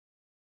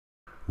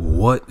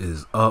What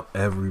is up,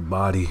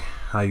 everybody?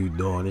 How you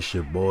doing? It's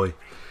your boy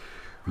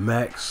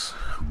Max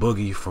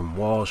Boogie from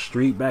Wall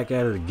Street, back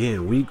at it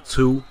again. Week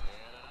 2,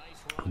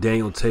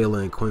 Daniel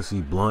Taylor and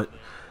Quincy Blunt.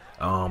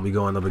 We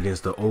going up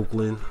against the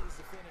Oakland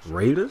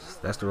Raiders.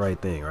 That's the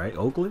right thing, right?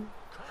 Oakland.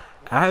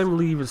 I haven't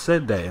really even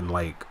said that in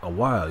like a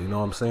while. You know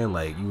what I'm saying?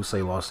 Like you would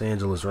say Los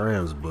Angeles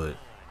Rams, but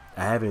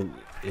I haven't.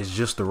 It's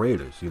just the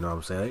Raiders. You know what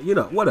I'm saying? You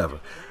know, whatever.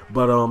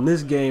 But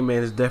this game,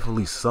 man, is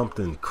definitely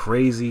something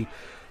crazy.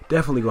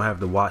 Definitely gonna have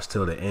to watch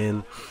till the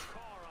end.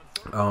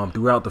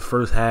 Throughout the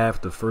first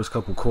half, the first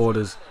couple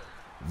quarters,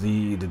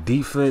 the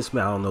defense,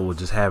 man, I don't know what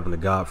just happened to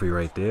Godfrey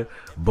right there,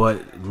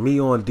 but me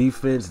on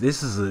defense,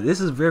 this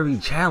is very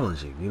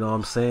challenging. You know what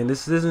I'm saying?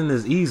 This isn't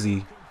as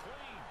easy.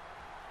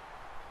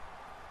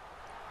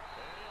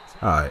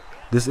 All right,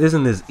 this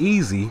isn't as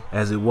easy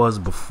as it was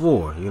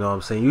before. You know what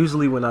I'm saying?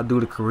 Usually when I do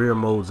the career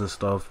modes and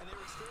stuff,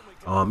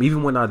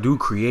 even when I do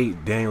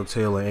create Daniel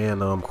Taylor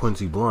and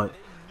Quincy Blunt,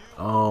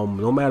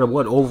 no matter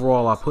what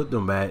overall I put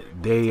them at,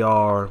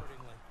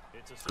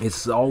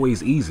 it's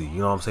always easy. You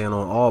know what I'm saying?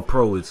 On All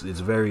Pro, it's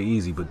very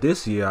easy. But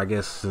this year, I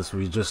guess since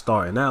we're just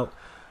starting out,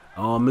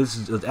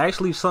 it's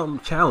actually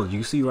something challenging.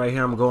 You see right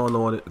here, I'm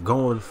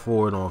going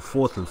for it on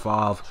 4th and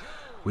 5.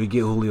 We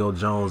get Julio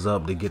Jones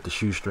up to get the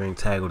shoestring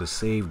tackle to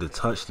save the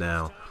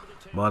touchdown.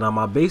 But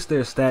I base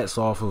their stats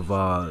off of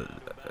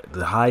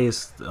the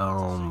highest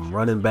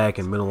running back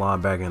and middle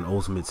linebacker in the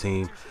Ultimate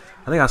Team.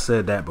 I think I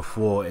said that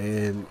before,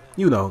 and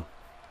you know,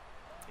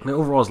 the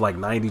overall is like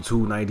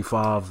 92,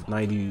 95,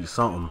 90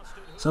 something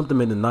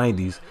in the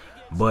 90s,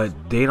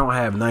 but they don't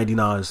have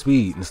 99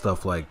 speed and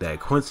stuff like that.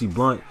 Quincy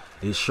Blunt,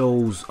 it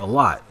shows a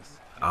lot.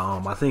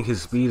 I think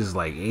his speed is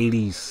like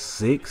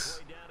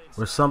 86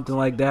 or something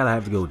like that. I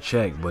have to go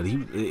check, but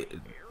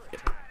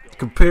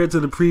compared to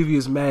the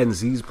previous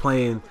Maddens he's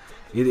playing,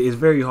 it's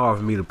very hard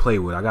for me to play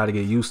with. I got to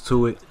get used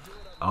to it.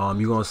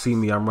 You're gonna see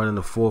me, I'm running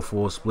the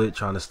 4-4 split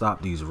trying to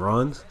stop these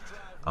runs.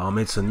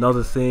 It's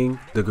another thing,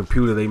 the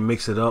computer, they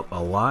mix it up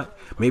a lot.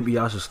 Maybe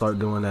I should start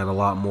doing that a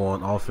lot more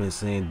on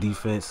offense and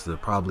defense to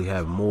probably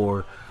have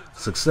more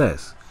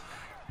success.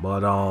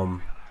 But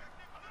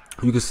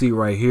you can see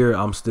right here,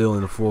 I'm still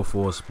in the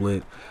 4-4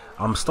 split.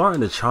 I'm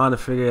starting to try to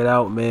figure it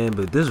out, man,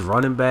 but this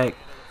running back,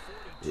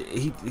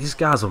 this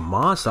guy's a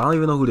monster. I don't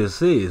even know who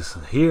this is.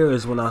 Here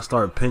is when I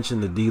start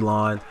pinching the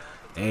D-line,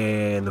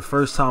 and the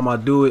first time I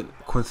do it,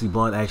 Quincy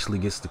Blunt actually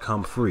gets to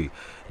come free.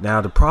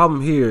 Now the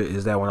problem here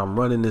is that when I'm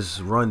running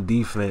this run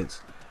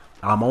defense,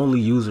 I'm only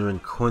using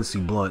Quincy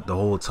Blunt the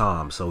whole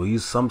time. So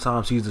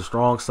sometimes he's the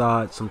strong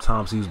side,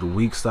 sometimes he's the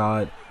weak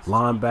side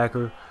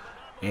linebacker,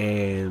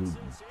 and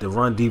the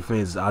run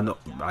defense,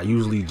 I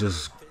usually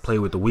just play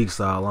with the weak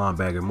side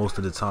linebacker most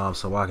of the time,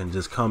 so I can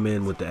just come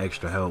in with the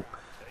extra help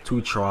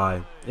to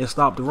try and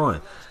stop the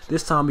run.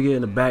 This time we get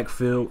in the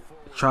backfield,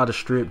 try to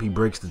strip, he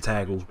breaks the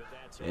tackle,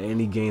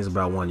 and he gains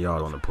about 1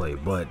 yard on the play.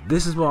 But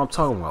this is what I'm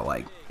talking about.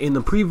 Like in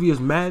the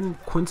previous Madden,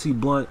 Quincy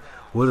Blunt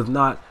would have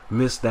not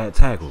missed that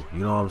tackle.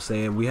 You know what I'm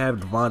saying? We have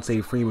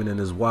Devontae Freeman in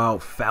this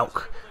wild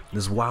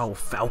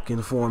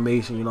falcon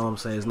formation. You know what I'm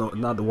saying? It's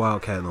not the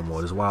Wildcat no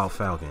more. It's Wild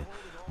Falcon.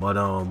 But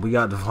we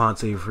got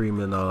Devontae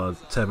Freeman,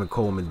 Tevin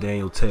Coleman,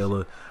 Daniel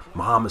Taylor,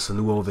 Mohamed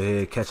Sanu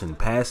overhead catching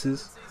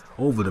passes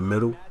over the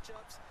middle,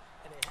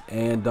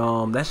 and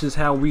that's just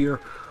how we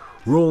are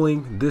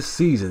rolling this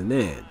season.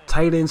 Then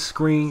tight end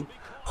screen.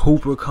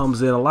 Hooper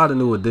comes in. A lot of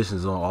new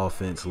additions on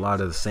offense. A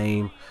lot of the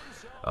same.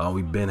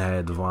 We've been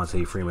had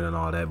Devontae Freeman and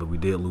all that, but we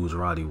did lose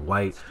Roddy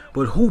White.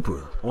 But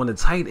Hooper on the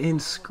tight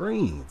end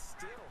screen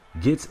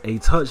gets a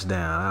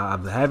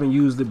touchdown. I haven't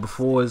used it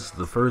before. It's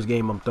the first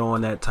game I'm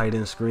throwing that tight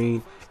end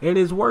screen, and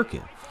it's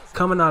working.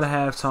 Coming out of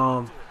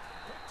halftime,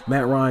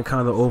 Matt Ryan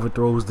kind of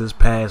overthrows this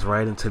pass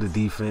right into the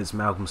defense.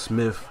 Malcolm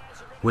Smith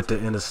with the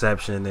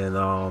interception,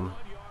 and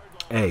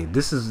hey,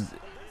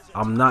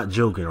 I'm not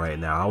joking right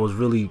now. I was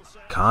really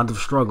kind of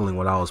struggling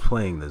when I was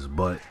playing this,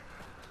 but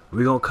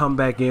we're going to come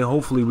back in.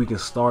 Hopefully we can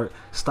start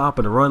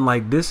stopping the run.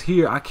 Like this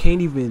here, I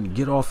can't even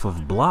get off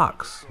of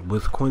blocks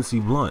with Quincy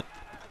Blunt.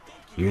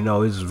 You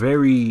know, it's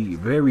very,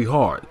 very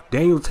hard.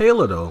 Daniel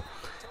Taylor, though,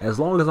 as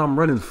long as I'm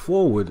running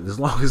forward, as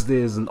long as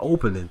there's an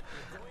opening,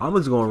 I'm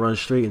just going to run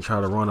straight and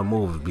try to run him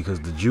over, because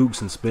the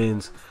jukes and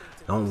spins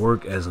don't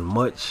work as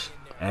much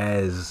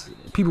as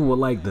people would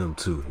like them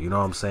to. You know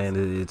what I'm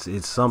saying?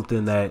 It's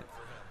something that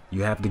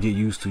you have to get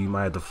used to. You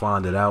might have to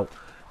find it out.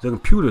 The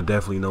computer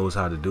definitely knows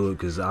how to do it,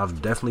 because I've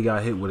definitely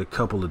got hit with a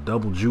couple of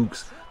double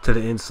jukes to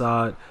the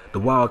inside. The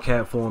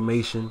Wildcat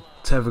formation,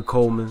 Tevin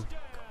Coleman,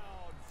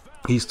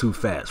 he's too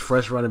fast.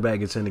 Fresh running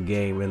back gets in the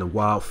game in the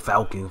Wild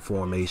Falcon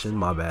formation.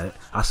 My bad.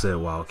 I said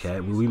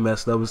Wildcat. We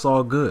messed up. It's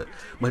all good.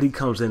 But he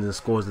comes in and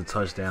scores the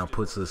touchdown,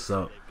 puts us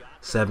up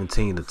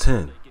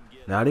 17-10.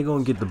 Now they're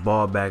going to get the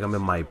ball back. I'm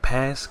in my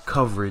pass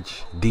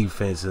coverage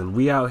defense, and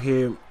we out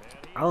here.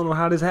 I don't know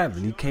how this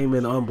happened. He came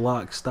in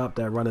unblocked, stopped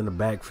that run in the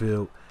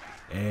backfield,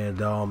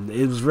 and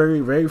it was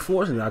very, very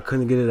fortunate. I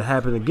couldn't get it to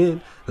happen again,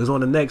 because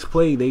on the next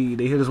play,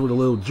 they hit us with a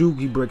little juke.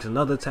 He breaks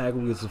another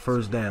tackle, gets the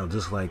first down,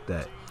 just like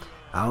that.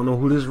 I don't know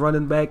who this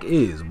running back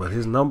is, but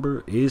his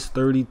number is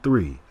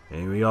 33.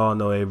 And we all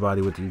know,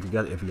 everybody, with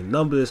if your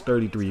number is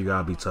 33, you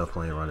gotta be tough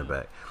playing running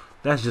back.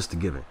 That's just a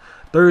given.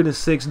 3rd and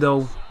 6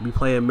 though. We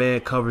playing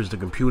man coverage. The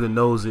computer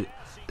knows it.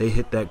 They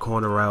hit that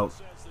corner route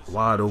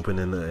wide open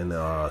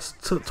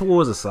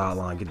towards the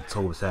sideline. Get the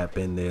toe tap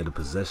in there. The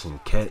possession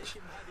catch.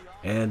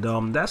 And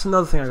that's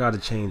another thing I got to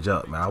change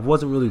up, man. I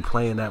wasn't really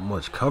playing that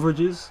much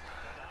coverages.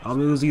 It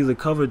was either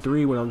cover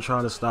 3 when I'm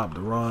trying to stop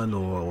the run,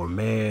 or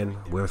man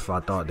where if I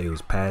thought they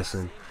was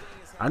passing.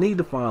 I need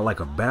to find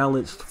like a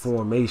balanced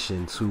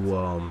formation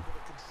to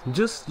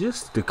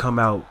just to come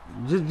out,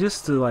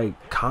 just to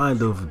like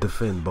kind of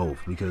defend both,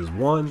 because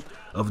one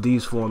of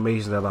these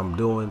formations that I'm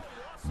doing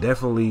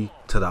definitely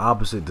to the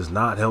opposite does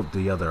not help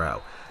the other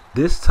out.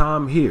 This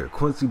time here,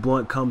 Quincy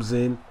Blunt comes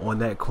in on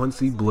that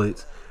Quincy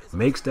Blitz,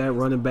 makes that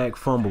running back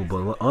fumble,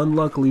 but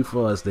unluckily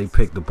for us, they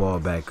picked the ball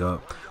back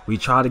up. We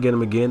tried to get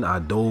him again. I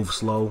dove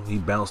slow. He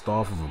bounced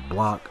off of a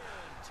block,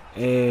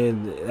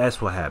 and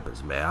that's what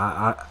happens, man.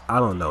 I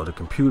don't know. The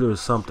computer is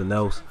something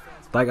else.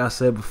 Like I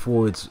said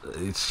before, it's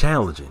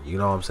challenging. You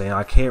know what I'm saying?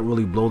 I can't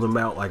really blow them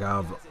out like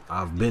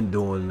I've been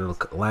doing the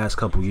last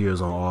couple years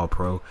on All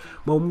Pro.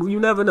 But you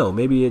never know.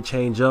 Maybe it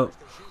change up.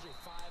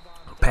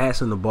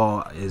 Passing the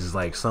ball is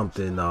like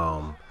something.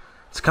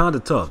 It's kind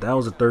of tough. That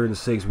was a 3rd and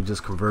 6. We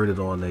just converted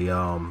on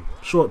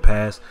a short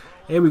pass.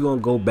 And we're going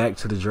to go back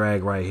to the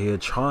drag right here,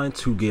 trying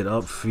to get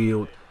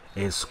upfield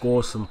and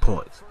score some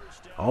points.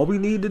 All we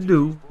need to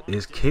do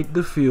is kick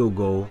the field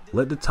goal,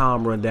 let the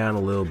time run down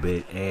a little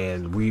bit,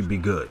 and we'd be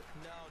good.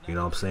 You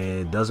know what I'm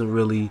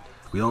saying?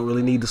 We don't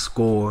really need to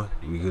score,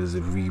 because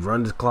if we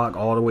run the clock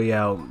all the way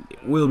out,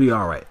 we'll be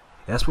all right.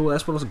 That's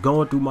what's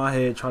going through my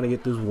head, trying to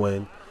get this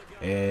win.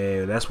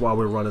 And that's why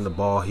we're running the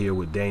ball here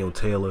with Daniel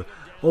Taylor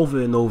over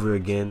and over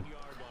again.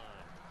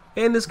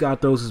 And this guy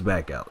throws his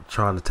back out,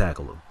 trying to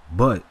tackle him.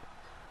 But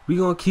we're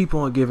going to keep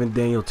on giving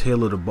Daniel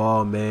Taylor the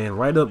ball, man.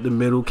 Right up the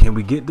middle. Can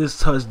we get this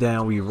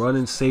touchdown? We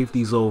running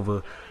safeties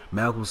over.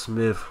 Malcolm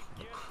Smith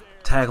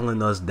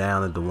tackling us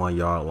down at the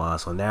 1-yard line.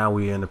 So now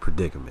we're in a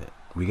predicament.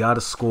 We got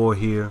to score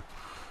here.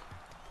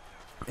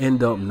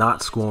 End up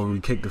not scoring. We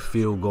kick the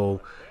field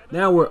goal.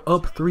 Now we're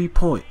up 3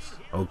 points.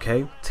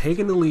 Okay.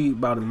 Taking the lead,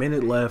 about a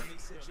minute left.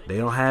 They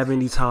don't have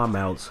any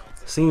timeouts.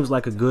 Seems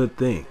like a good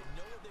thing.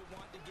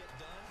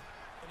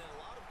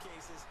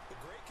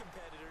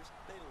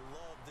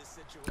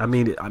 I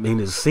mean,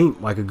 it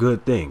seemed like a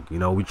good thing. You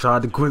know, we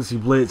tried the Quincy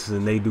Blitz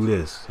and they do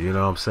this. You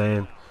know what I'm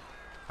saying?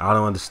 I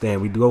don't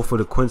understand. We go for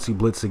the Quincy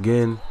Blitz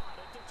again.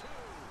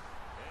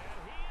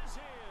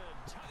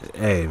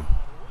 Hey,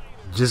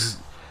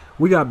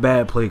 we got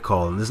bad play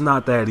calling. It's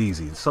not that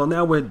easy. So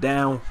now we're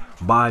down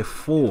by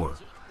 4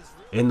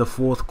 in the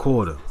 4th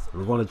quarter.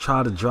 We're going to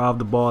try to drive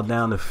the ball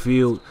down the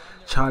field,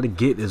 try to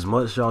get as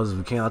much yards as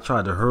we can. I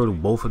tried to hurdle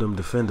both of them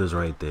defenders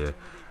right there.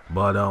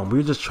 But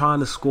we're just trying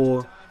to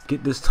score,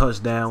 get this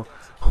touchdown.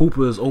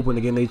 Hooper is open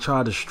again. They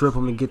tried to strip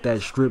him and get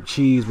that strip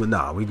cheese, but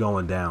nah, we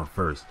going down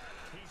first.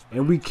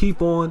 And we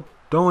keep on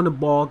throwing the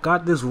ball,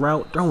 got this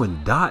route,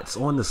 throwing dots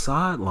on the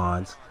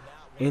sidelines.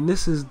 And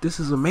this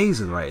is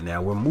amazing right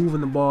now. We're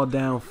moving the ball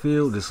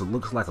downfield. This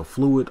looks like a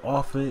fluid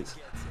offense.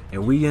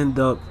 And we end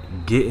up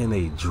getting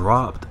a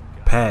dropped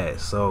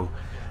pass. So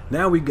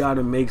now we got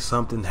to make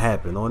something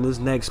happen. On this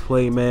next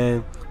play,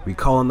 man, we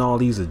calling all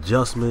these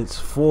adjustments.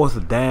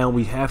 4th down,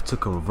 we have to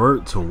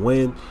convert to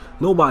win.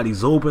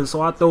 Nobody's open,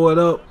 so I throw it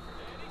up.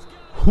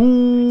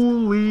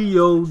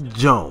 Julio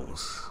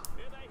Jones.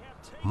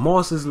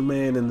 Moss is the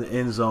man in the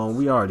end zone.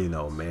 We already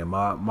know, man.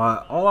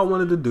 All I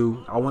wanted to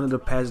do, I wanted to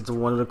pass it to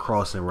one of the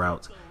crossing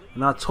routes.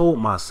 And I told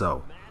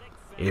myself,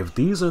 if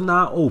these are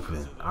not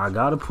open, I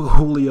got to put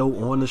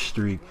Julio on the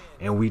streak,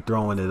 and we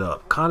throwing it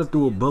up. Kind of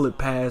threw a bullet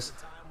pass,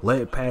 let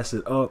it pass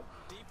it up.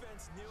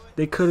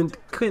 They couldn't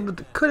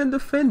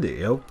defend it,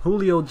 yo.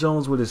 Julio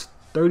Jones with his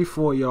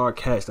 34-yard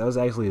catch. That was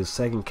actually his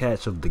 2nd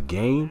catch of the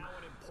game.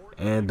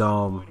 And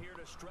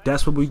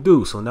that's what we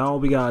do. So now all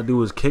we got to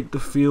do is kick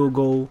the field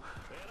goal.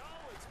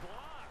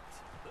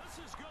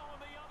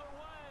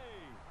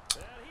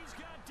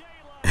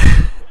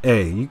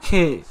 Hey, you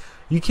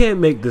can't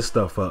make this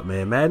stuff up,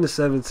 man. Madden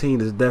 17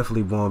 is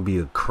definitely going to be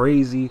a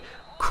crazy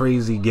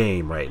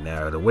game right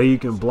now. The way you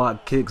can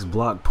block kicks,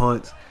 block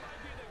punts.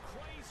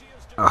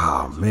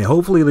 Oh man,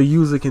 hopefully the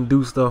user can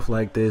do stuff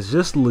like this.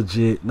 Just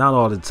legit, not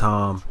all the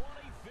time.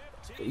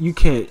 You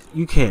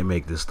can't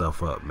make this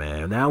stuff up,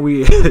 man. Now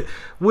we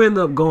end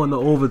up going to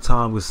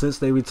overtime, because since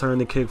they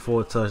returned the kick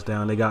for a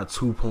touchdown, they got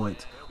 2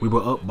 points. We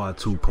were up by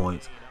 2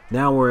 points.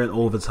 Now we're in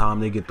overtime.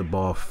 They get the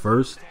ball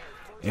first.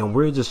 And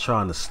we're just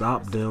trying to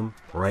stop them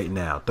right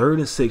now. 3rd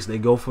and 6, they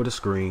go for the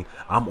screen.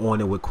 I'm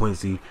on it with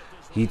Quincy.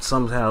 He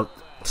somehow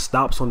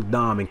stops on the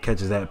dime and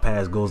catches that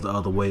pass, goes the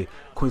other way.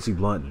 Quincy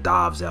Blunt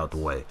dives out the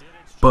way.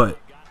 But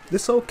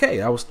it's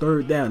okay. I was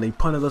 3rd down. They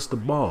punted us the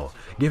ball.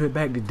 Give it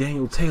back to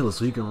Daniel Taylor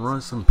so he can run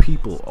some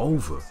people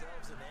over.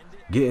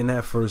 Getting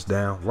that 1st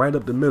down right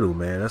up the middle,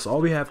 man. That's all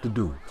we have to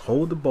do.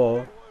 Hold the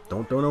ball.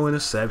 Don't throw no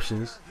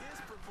interceptions.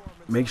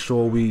 Make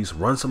sure we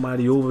run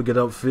somebody over, get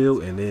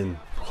upfield, and then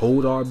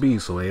hold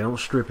RB so they don't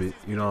strip it.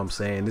 You know what I'm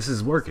saying? This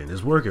is working.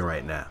 It's working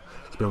right now.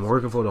 It's been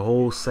working for the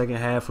whole second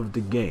half of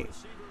the game.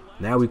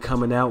 Now we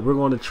coming out. We're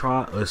going to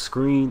try a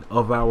screen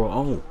of our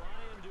own.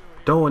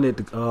 Throwing it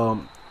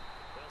to,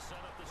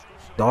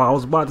 I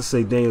was about to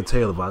say Daniel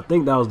Taylor, but I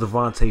think that was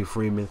Devontae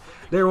Freeman.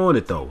 They're on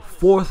it though.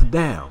 4th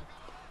down.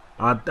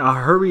 I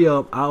hurry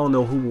up. I don't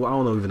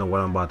even know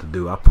what I'm about to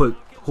do. I put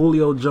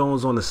Julio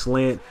Jones on the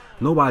slant.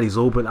 Nobody's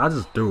open. I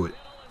just threw it.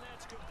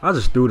 I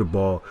just threw the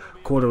ball.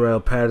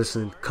 Cordarrelle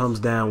Patterson comes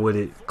down with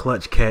it.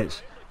 Clutch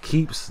catch.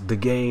 Keeps the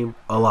game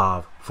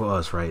alive for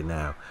us right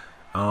now.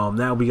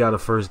 Now we got a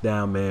 1st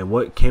down, man.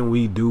 What can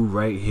we do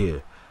right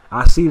here?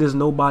 I see there's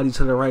nobody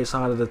to the right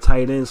side of the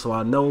tight end, so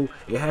I know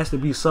it has to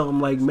be something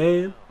like,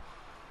 man,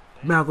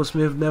 Malcolm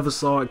Smith never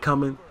saw it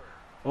coming.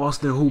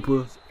 Austin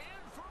Hooper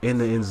in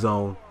the end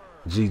zone.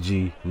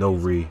 GG, no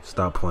re,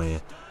 stop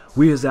playing.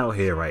 We is out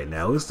here right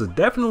now. It's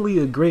definitely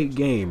a great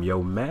game,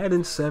 yo.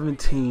 Madden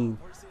 17.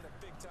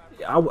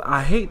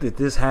 I hate that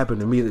this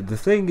happened to me. The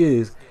thing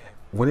is,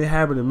 when it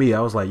happened to me, I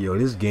was like, yo,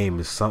 this game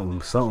is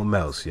something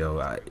else,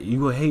 yo.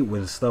 You will hate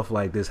when stuff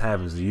like this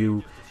happens to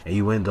you and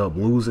you end up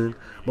losing.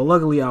 But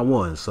luckily I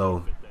won,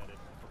 so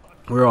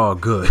we're all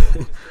good.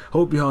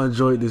 Hope y'all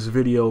enjoyed this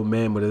video,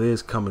 man, but it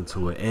is coming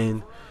to an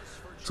end.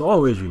 So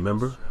always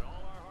remember,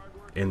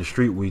 in the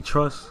street we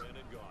trust.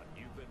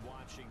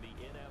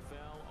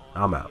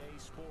 I'm out.